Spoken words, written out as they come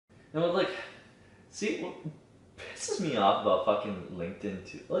And what, like, see, what pisses me off about fucking LinkedIn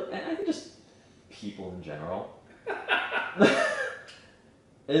too, like, and I think just people in general,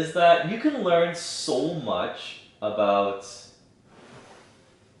 is that you can learn so much about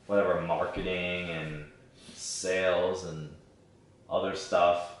whatever marketing and sales and other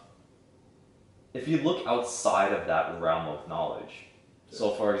stuff if you look outside of that realm of knowledge.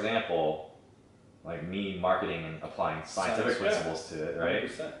 So, for example, like me marketing and applying scientific principles to it, right?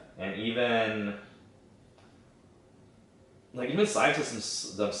 100%. And even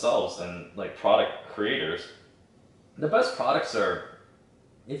scientists themselves and like product creators, the best products are,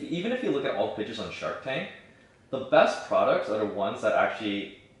 even if you look at all the pitches on Shark Tank, the best products are the ones that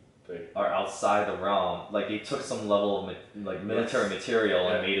actually are outside the realm. Like they took some level of military material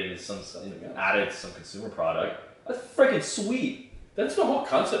and made it into added some consumer product. That's freaking sweet. That's the whole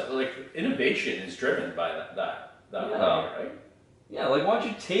concept. Like innovation is driven by that way, right? Yeah, like why don't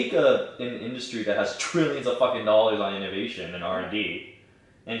you take an industry that has trillions of fucking dollars on innovation and R&D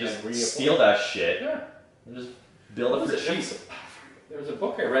and just steal that shit and just build it for cheap. There was a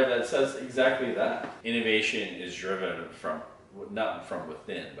book I read that says exactly that. Innovation is driven not from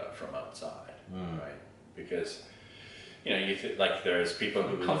within, but from outside, right? Because, like there's people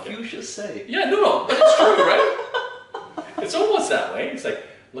who... Confucius say. Yeah, no, but it's true, right? It's almost that way. It's like,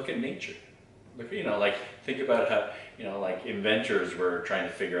 look at nature. Look, think about how, like inventors were trying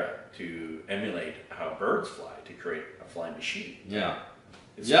to figure out to emulate how birds fly to create a flying machine. Yeah.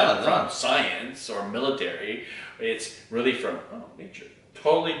 It's not from science or military. It's really from nature.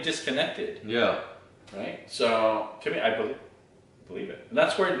 Totally disconnected. Yeah. Right? So, to me, I believe it. And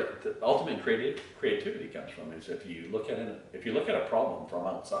that's where the ultimate creativity comes from, is if you look at a problem from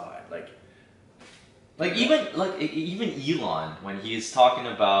outside, even Elon, when he's talking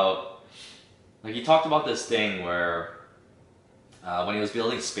about, he talked about this thing where when he was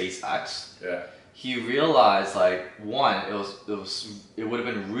building SpaceX, he realized it would have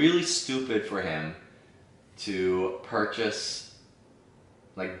been really stupid for him to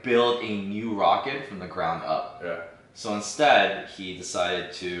build a new rocket from the ground up. Yeah. So instead, he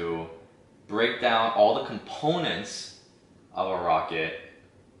decided to break down all the components of a rocket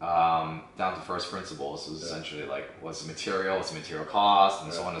down to first principles. So essentially what's the material cost,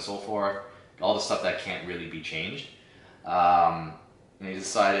 and so on and so forth. All the stuff that can't really be changed. And he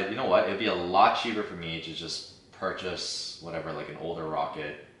decided, you know what, it'd be a lot cheaper for me to just purchase whatever, an older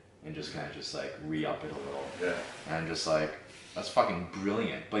rocket and just kind of re-up it a little. Yeah. And just that's fucking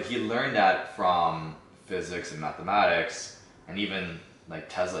brilliant. But he learned that from physics and mathematics, and even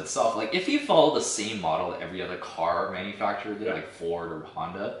Tesla itself. If he followed the same model that every other car manufacturer did, like Ford or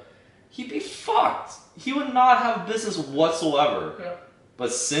Honda, he'd be fucked. He would not have a business whatsoever. Yeah.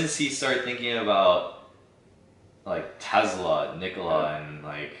 But since he started thinking about Tesla, Nikola, and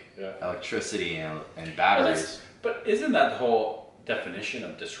electricity and batteries. But isn't that the whole definition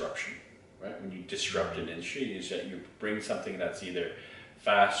of disruption, right? When you disrupt an industry, is that you bring something that's either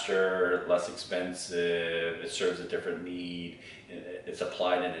faster, less expensive, it serves a different need, it's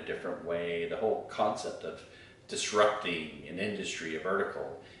applied in a different way. The whole concept of disrupting an industry, a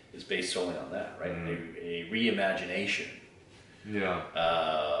vertical, is based solely on that, right? A reimagination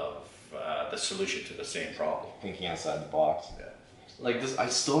of the solution to the same problem. Thinking outside the box. Yeah. I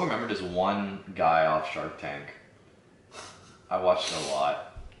still remember this one guy off Shark Tank. I watched it a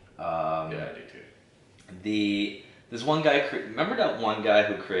lot. Yeah, I do too. This one guy, remember that one guy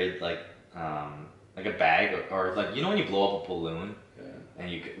who created a bag, or when you blow up a balloon and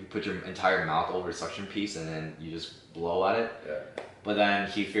you put your entire mouth over a suction piece and then you just blow at it? Yeah. But then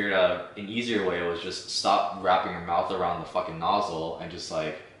he figured out an easier way was just stop wrapping your mouth around the fucking nozzle and just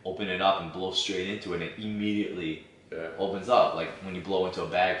open it up and blow straight into it, and it immediately opens up, when you blow into a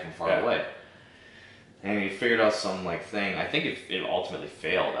bag from far away. And he figured out some thing. I think it ultimately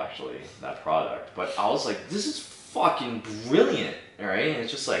failed, actually, that product. But I was like, this is fucking brilliant, alright? And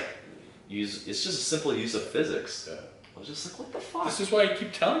it's just it's just a simple use of physics. Yeah. I was just what the fuck? This is why I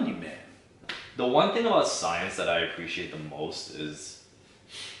keep telling you, man. The one thing about science that I appreciate the most is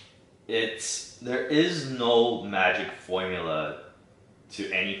there is no magic formula to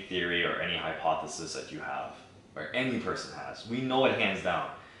any theory or any hypothesis that you have, or any person has. We know it hands down.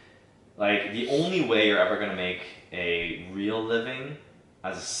 The only way you're ever going to make a real living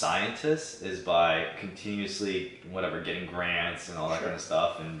as a scientist is by continuously, getting grants and all that kind of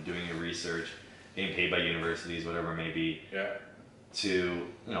stuff, and doing your research, getting paid by universities, whatever it may be, to,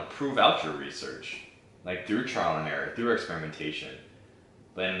 prove out your research, through trial and error, through experimentation.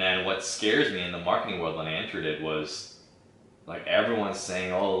 But then what scares me in the marketing world when I entered it was, everyone's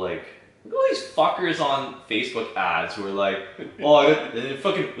saying, Look at all these fuckers on Facebook ads who are like, oh, I got and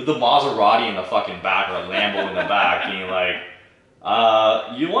fucking with the Maserati in the fucking back or a Lambo in the back, being like,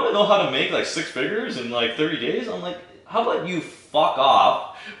 you want to know how to make like 6 figures in like 30 days? I'm like, how about you fuck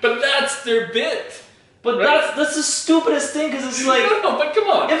off? But that's their bit. But right? that's the stupidest thing because it's like, no, but come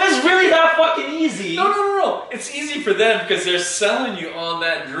on. If it's really that fucking easy. No. It's easy for them because they're selling you on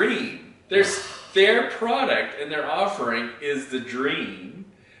that dream. Their product and their offering is the dream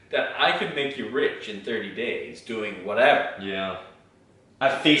that I can make you rich in 30 days doing whatever. Yeah.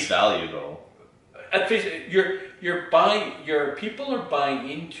 At face value, though. At face, your people are buying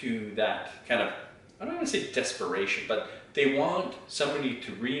into that kind of, I don't want to say desperation, but they want somebody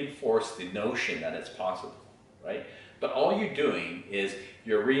to reinforce the notion that it's possible, right? But all you're doing is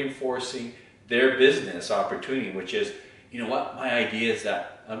you're reinforcing their business opportunity, which is, you know what, my idea is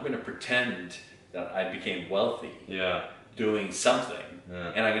that I'm going to pretend that I became wealthy doing something,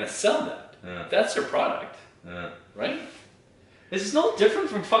 and I'm going to sell that. That's their product, right? It's no different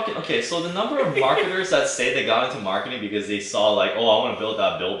from fucking... Okay, so the number of marketers that say they got into marketing because they saw like, oh, I want to build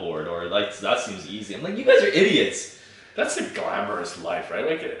that billboard, or like, that seems easy. I'm like, you guys are idiots. That's a glamorous life, right?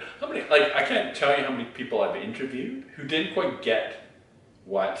 Like, how many? Like, I can't tell you how many people I've interviewed who didn't quite get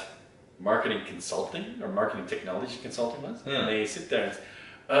what marketing consulting or marketing technology consulting was. And they sit there and say,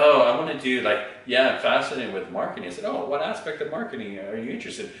 oh, I want to do like, I'm fascinated with marketing. I said, oh, what aspect of marketing are you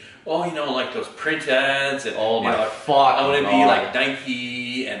interested in? Oh, like those print ads and I want to be like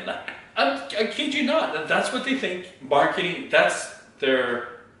Nike and like, I kid you not, that's what they think marketing, that's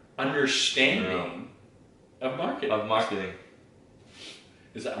their understanding of marketing.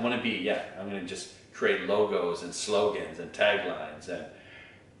 Is that I want to be, I'm going to just create logos and slogans and taglines and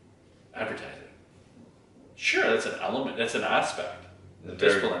advertising. Sure, that's an element, that's an aspect. The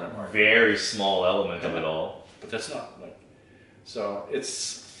discipline of marketing. Very small element of it all. But that's not like, so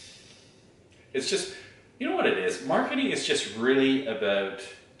it's just, you know what it is? Marketing is just really about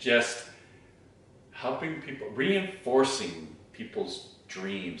just helping people, reinforcing people's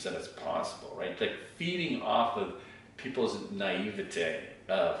dreams that it's possible, right? Like feeding off of people's naivete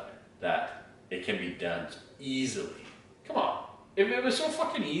of that it can be done easily. Come on. If it was so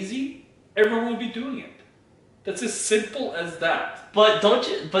fucking easy, everyone would be doing it. That's as simple as that. But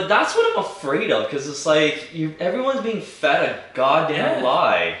but that's what I'm afraid of, because it's like everyone's being fed a goddamn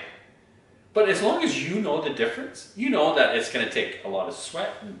lie. But as long as you know the difference, you know that it's going to take a lot of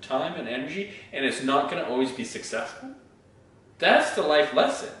sweat and time and energy, and it's not going to always be successful. That's the life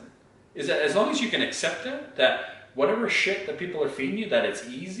lesson. Is that as long as you can accept that whatever shit that people are feeding you, that it's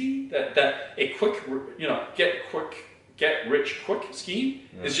easy, that a quick, get rich quick scheme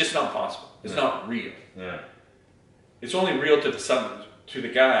is just not possible. It's not real. It's only real to the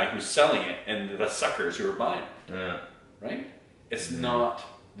guy who's selling it and the suckers who are buying it. Right? It's not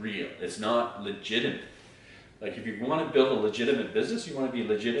real. It's not legitimate. Like if you want to build a legitimate business, you want to be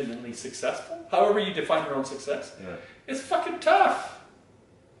legitimately successful, however you define your own success, it's fucking tough.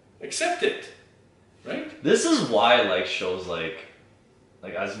 Accept it. Right? This is why like shows like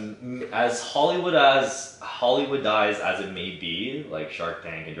as Hollywoodized as it may be, like Shark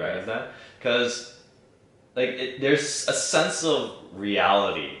Tank and Dragon's Den, because like there's a sense of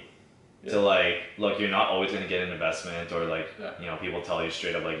reality to like, look, you're not always going to get an investment, or like people tell you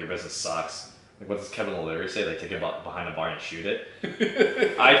straight up like your business sucks. Like what does Kevin O'Leary say? Like take it behind a bar and shoot it.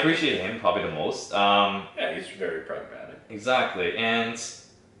 I appreciate him probably the most. He's very pragmatic. Exactly,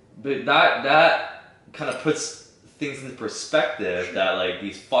 but that kind of puts things into perspective. That like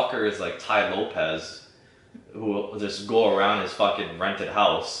these fuckers like Ty Lopez, who just go around his fucking rented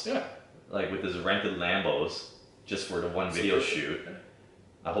house. Like with his rented Lambos, just for the one video shoot.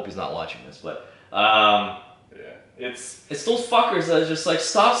 I hope he's not watching this, but it's those fuckers that are just like,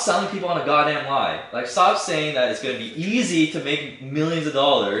 stop selling people on a goddamn lie. Like stop saying that it's gonna be easy to make millions of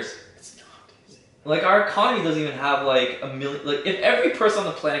dollars. It's not easy. Like our economy doesn't even have like a million. Like if every person on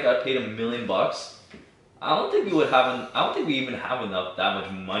the planet got paid $1 million, I don't think we even have enough that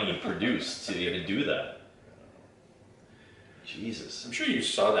much money produced to even do that. Jesus. I'm sure you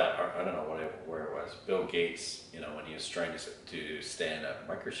saw that, I don't know where it was, Bill Gates, when he was trying to stand up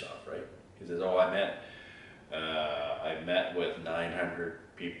Microsoft, right? He says, oh, I met with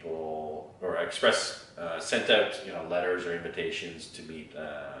 900 people, or sent out, letters or invitations to meet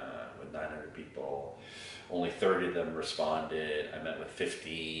with 900 people. Only 30 of them responded. I met with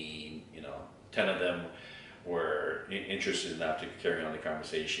 15, 10 of them were interested enough to carry on the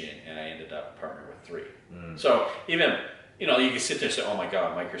conversation, and I ended up partnering with 3. So even... you can sit there and say, oh my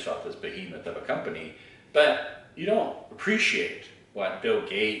God, Microsoft is behemoth of a company, but you don't appreciate what Bill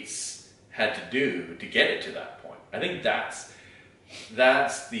Gates had to do to get it to that point. I think that's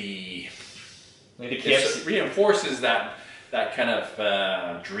that's the Like the it KFC. reinforces that kind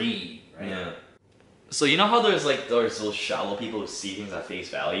of dream, right? Yeah. So you know how there's those shallow people who see things at face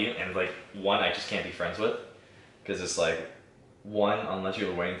value, and like one I just can't be friends with, because it's like one, unless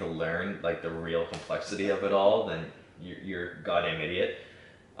you're willing to learn like the real complexity of it all, then you're a goddamn idiot.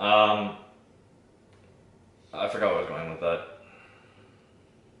 I forgot where I was going with that.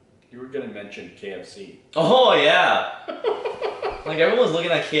 You were gonna mention KFC. Oh yeah. Like everyone's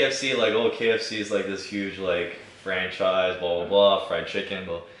looking at KFC like, oh, KFC is like this huge like franchise, blah blah blah, fried chicken,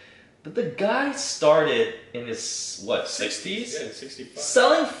 blah. But the guy started in his what, 60s? Yeah, 65.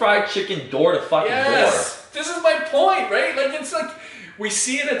 Selling fried chicken door to fucking Yes, this is my point, right? Like it's like we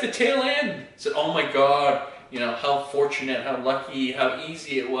see it at the tail end. So, oh my God, you know how fortunate, how lucky, how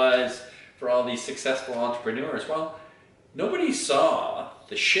easy it was for all these successful entrepreneurs. Well, nobody saw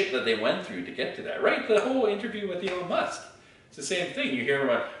the shit that they went through to get to that, right? The whole interview with Elon Musk. It's the same thing. You hear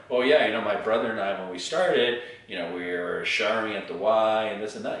about, oh yeah, you know, my brother and I, when we started, you know, we were showering at the Y and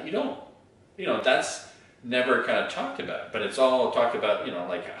this and that. You don't, you know, that's never kind of talked about. But it's all talked about, you know,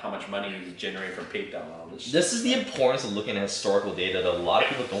 like how much money you generate from PayPal and all this. This is the importance of looking at historical data that a lot of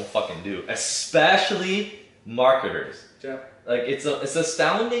people don't fucking do, especially marketers. Yeah. Like it's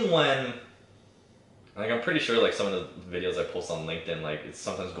astounding when, like, I'm pretty sure like some of the videos I post on LinkedIn, like it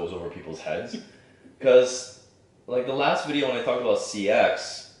sometimes goes over people's heads, because like the last video when I talked about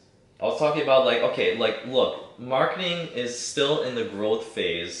CX, I was talking about like, okay, like look, marketing is still in the growth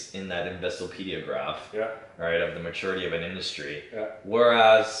phase in that Investopedia graph, Yeah. right, of the maturity of an industry. Yeah.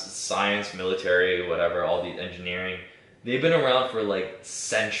 Whereas science, military, whatever, all the engineering, they've been around for like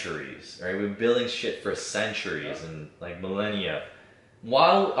centuries, right? We've been building shit for centuries and like millennia. Why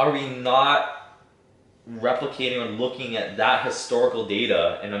are we not replicating or looking at that historical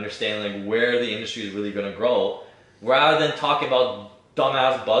data and understanding like where the industry is really going to grow, rather than talking about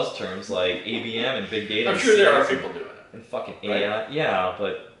dumbass buzz terms like ABM and big data? I'm sure there are people doing it. And fucking Right? AI, yeah,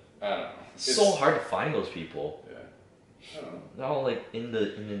 but I don't know. it's so hard to find those people. Yeah. I don't know. They're all like in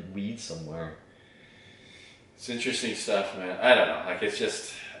the weeds somewhere. It's interesting stuff, man. I don't know. Like it's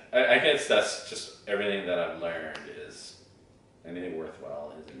just, I guess that's just everything that I've learned is anything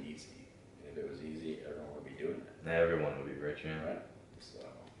worthwhile isn't easy. If it was easy, everyone would be doing it. Everyone would be rich, yeah. Right?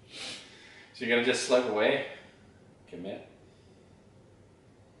 So you gotta just slug away, commit.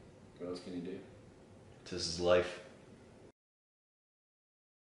 What else can you do? This is life.